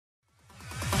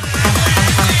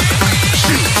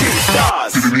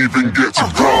even get to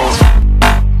cross.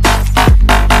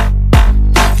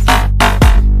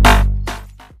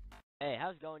 Hey,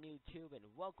 how's it going, YouTube? And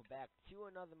welcome back to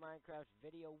another Minecraft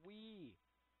video. We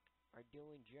are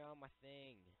doing drama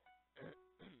thing.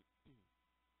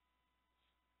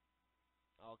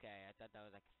 Okay, I thought that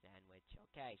was like a sandwich.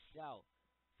 Okay, so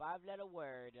 5-letter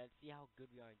word. Let's see how good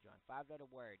we are in drawing. 5-letter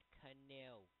word.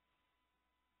 Canoe.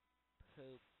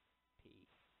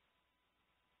 Poopy.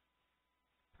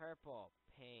 Purple.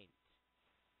 Paint.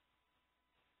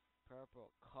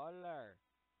 Purple. Color.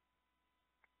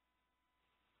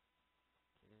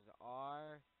 There's an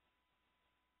R.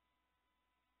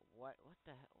 What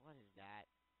the hell? What is that?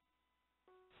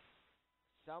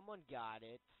 Someone got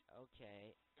it.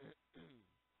 Okay.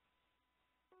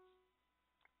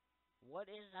 What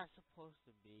is that supposed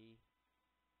to be?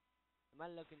 Am I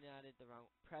looking at it the wrong?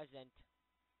 Present.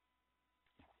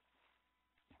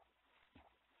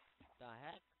 The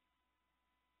heck?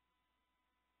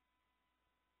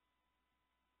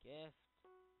 Gift.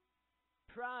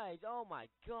 Prize. Oh my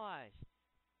gosh.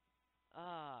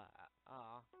 Ah.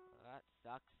 That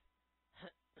sucks.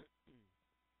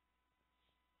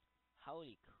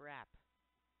 Holy crap.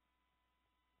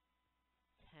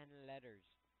 10 letters.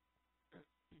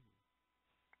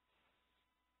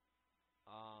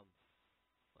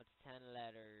 What's 10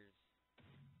 letters?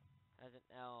 Has an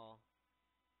L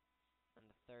on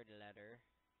the third letter.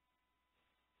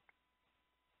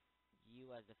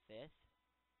 U as the fifth.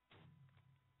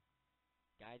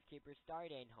 Guys, keeper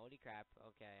starting. Holy crap.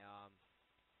 Okay,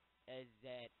 is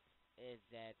it,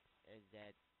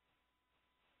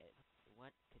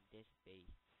 what could this be?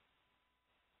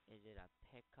 Is it a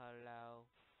piccolo?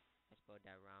 I spelled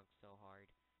that wrong so hard.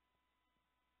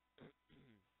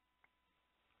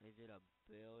 Is it a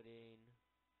building?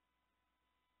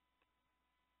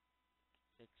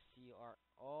 6CR.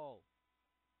 Oh!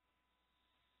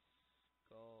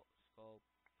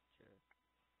 Sculpture.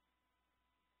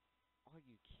 Are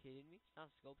you kidding me? It's not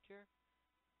sculpture?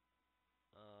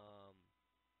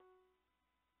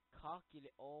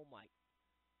 Calculate. Oh my.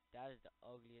 That is the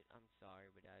ugliest. I'm sorry,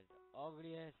 but that is the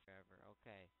ugliest ever.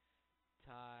 Okay.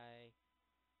 Tie.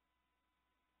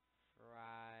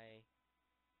 Fry.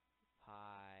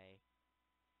 Pie.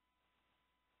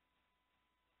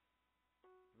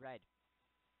 Red.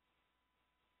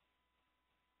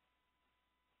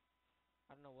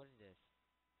 I don't know, what is this?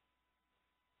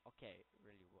 Okay,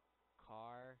 really, what?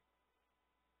 Car.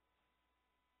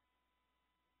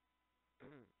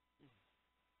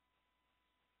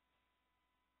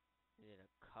 Is it a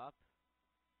cup?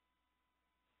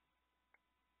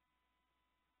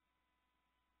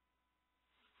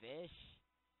 Fish?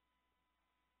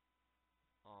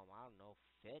 I don't know,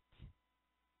 fit?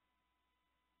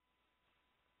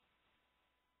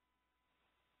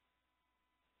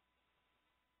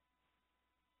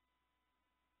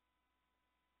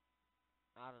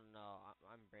 I don't know,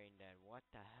 I'm brain dead. What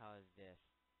the hell is this?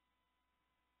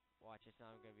 Watch, it's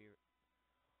not gonna be.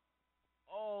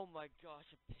 Oh my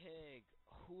gosh, a pig!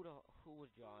 Who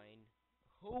was drawing?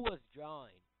 Who was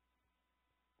drawing?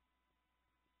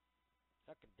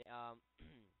 Suck a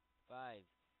 5.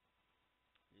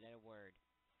 Letter word.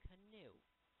 Canoe.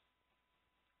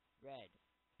 Red.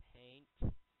 Paint.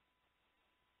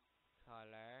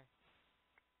 Color.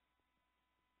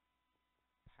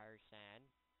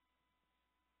 Person.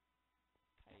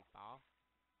 Paper.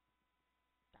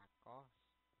 Tacos.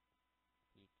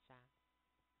 Pizza.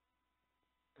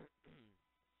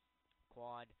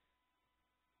 Quad.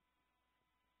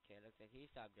 Okay, looks like he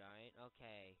stopped drawing.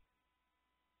 Okay.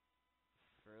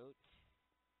 Fruit.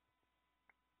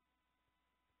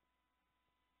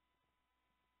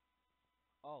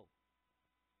 Oh.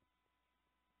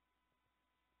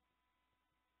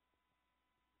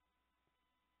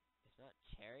 It's not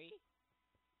cherry?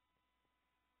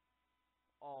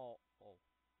 Oh. Oh.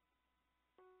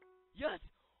 Yes!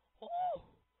 Oh!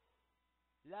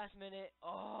 Last minute.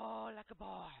 Oh, like a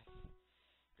boss.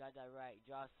 Got that right.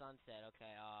 Draw sunset.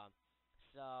 Okay,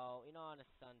 so, on a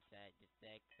sunset, just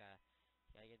like,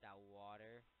 gotta get that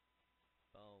water.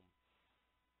 Boom.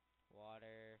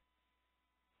 Water.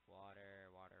 Water,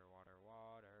 water, water,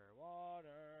 water,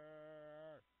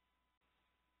 water.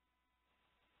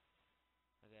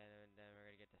 Okay, and then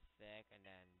we're gonna get the thick, and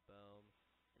then boom,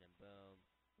 and then boom,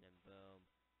 and then boom,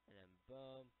 and then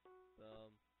boom,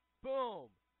 boom,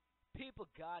 boom!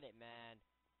 People got it, man.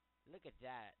 Look at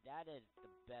that. That is the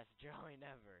best drawing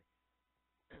ever.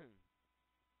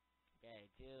 Okay,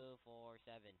 2, 4,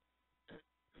 7.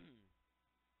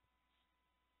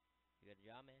 You gonna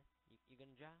draw, man? You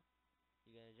gonna draw?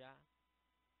 You gonna draw?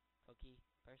 Cookie,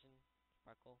 person,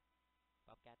 sparkle,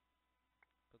 bobcat,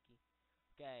 cookie.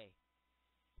 Okay.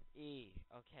 E.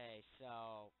 Okay,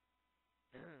 so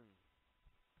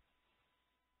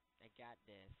I got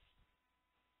this.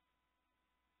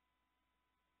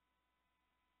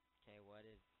 Okay, what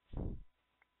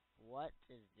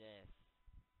is this?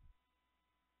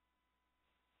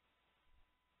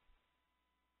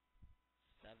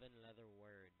 7-letter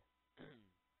word.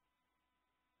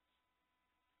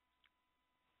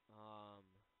 um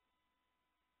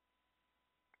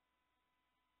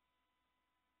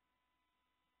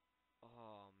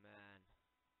oh man.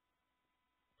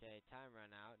 Okay, time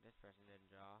run out. This person didn't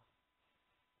draw.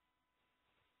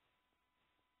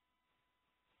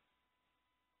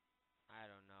 I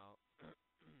don't know.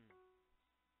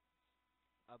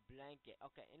 A blanket.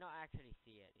 Okay, I actually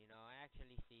see it. I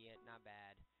actually see it. Not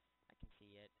bad. I can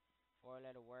see it.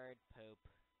 4-letter word, poop.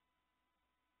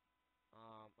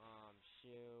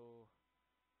 Shoe,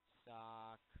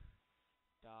 sock,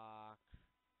 dock,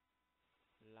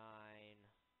 line,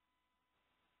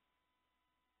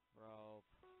 rope.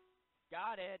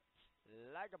 Got it!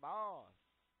 Like a boss!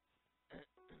 I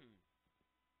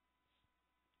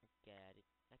got it.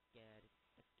 I got it.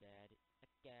 I got it. I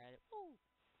got it. Woo!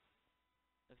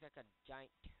 Looks like a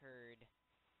giant turd.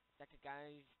 It's like a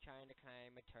guy who's trying to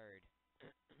climb a turd.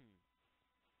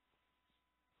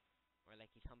 Or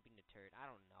like he's humping the turd. I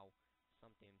don't know.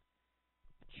 Something.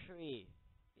 A tree.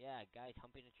 Yeah, guy's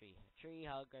humping a tree. Tree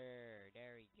hugger.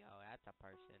 There we go. That's a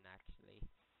person, actually.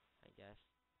 I guess.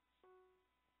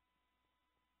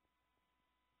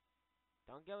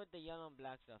 Don't get what the yellow and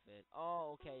black stuff is.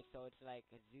 Oh, okay. So it's like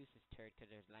a Zeus's turd because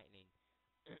there's lightning.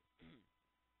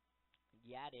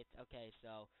 Got it. Okay,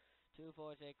 so 2,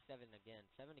 4, 6, 7 again.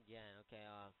 7 again. Okay.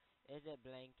 Is it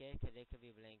blanket? Because it could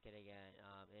be blanket again.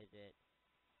 Is it?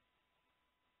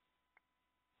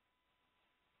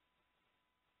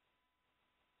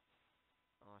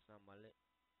 Oh, it's not mullet.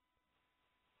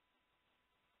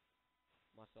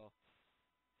 Muscle.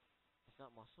 It's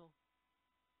not muscle.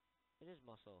 It is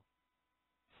muscle.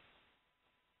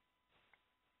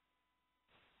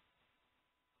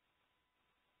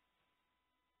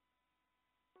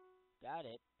 Got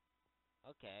it.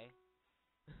 Okay.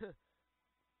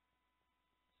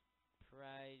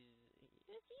 Prize. It's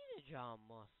easy to draw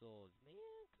muscles,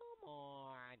 man. Come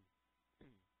on.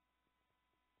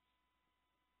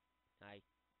 Hi.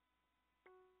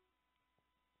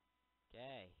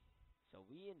 Okay. So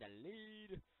we in the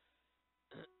lead.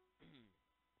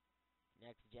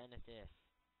 Next Genesis.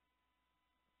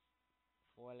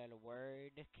 4-letter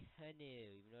word.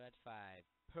 Canoe. Even though that's 5.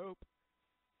 Poop.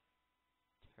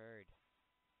 Turd.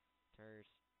 Turd.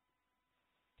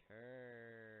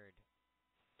 Turd.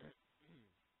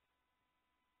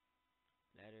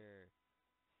 Letter.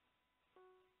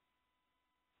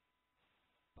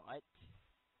 Butt.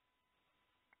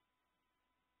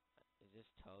 Is this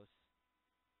toast?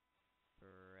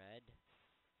 Bread.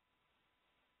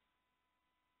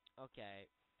 Okay.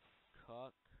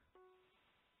 Cook.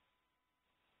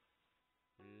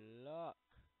 Look.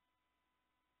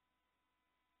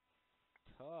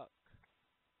 Took.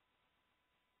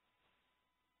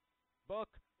 Book.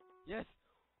 Yes.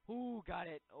 Ooh, got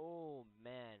it. Oh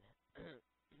man.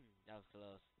 That was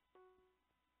close.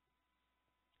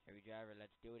 Heavy driver,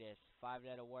 let's do this.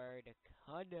 5-letter word.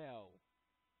 Canoe.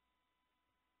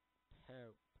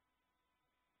 Poop.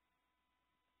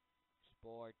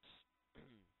 Sports.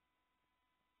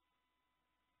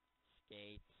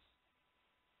 Skates.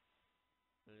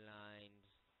 Lines.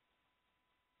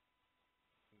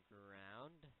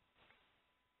 Ground.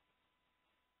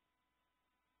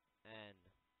 N.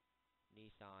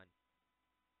 Nissan.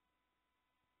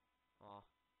 Oh.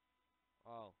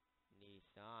 Oh.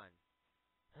 Nissan.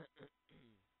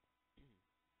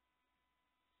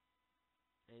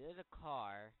 It is a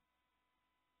car.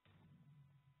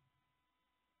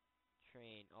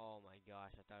 Train. Oh my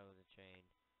gosh, I thought it was a train.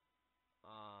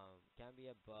 Can be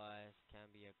a bus, can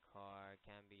be a car,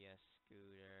 can be a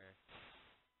scooter.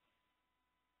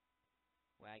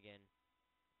 Wagon.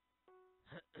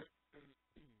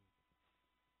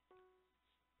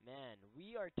 Man,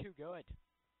 we are too good.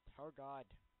 Oh god.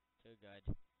 Too good.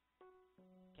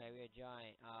 Okay, we are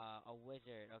giant. A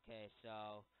wizard. Okay,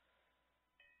 so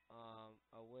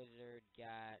a wizard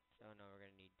got. Oh no, we're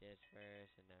gonna need this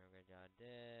first, and then we're gonna draw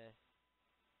this.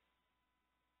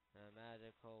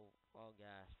 Magical. Oh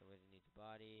gosh, the wizard needs a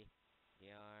body,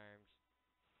 the arms.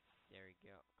 There we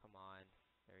go. Come on.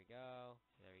 There we go.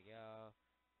 There we go.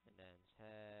 And then his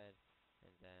head,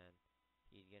 and then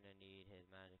he's gonna need his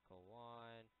magical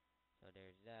wand. So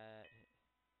there's that.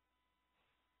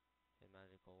 His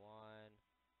magical wand.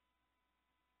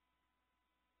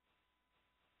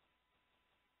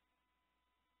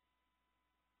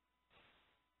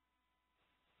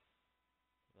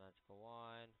 Let's go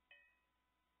on.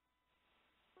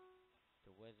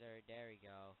 The wizard. There we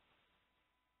go.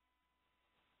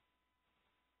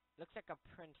 Looks like a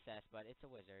princess, but it's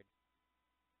a wizard.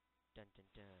 Dun dun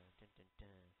dun dun dun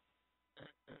dun.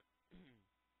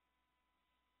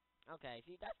 Okay,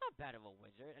 see, that's not bad of a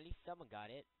wizard. At least someone got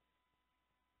it.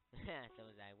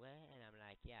 Someone's like, what? And I'm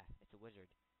like, yeah, it's a wizard.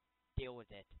 Deal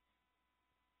with it.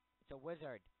 It's a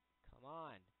wizard. Come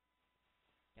on.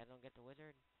 You guys don't get the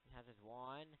wizard? He has his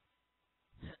wand.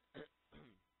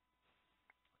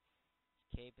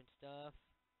 Cape and stuff.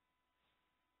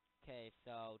 Okay,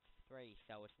 so it's 3.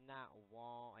 So it's not a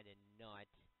wall and a nut.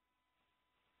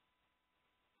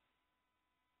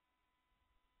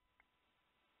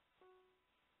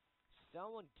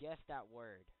 Someone guessed that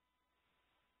word.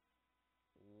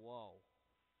 Whoa.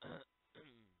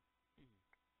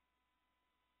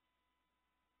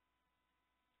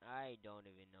 I don't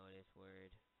even know this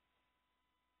word.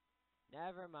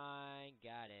 Never mind.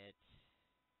 Got it.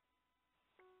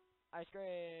 Ice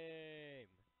cream!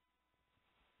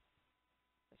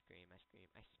 Ice cream, ice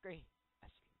cream, ice cream!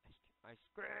 Ice cream, ice cream, ice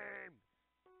cream!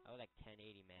 I was like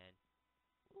 1080, man.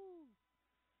 Woo!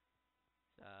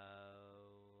 So,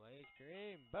 ice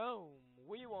cream, boom!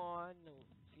 We won!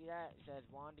 See that? It says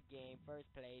won the game, first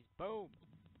place, boom!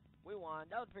 We won.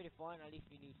 That was pretty fun. At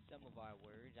least we knew some of our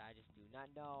words. I just do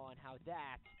not know on how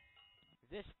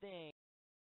this thing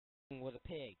was a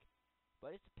pig.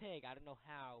 But it's a pig. I don't know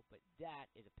how, but that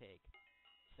is a pig.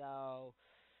 So,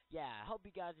 yeah, I hope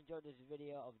you guys enjoyed this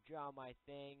video of Draw My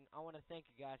Thing. I want to thank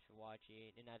you guys for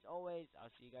watching. And as always, I'll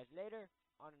see you guys later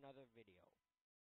on another video.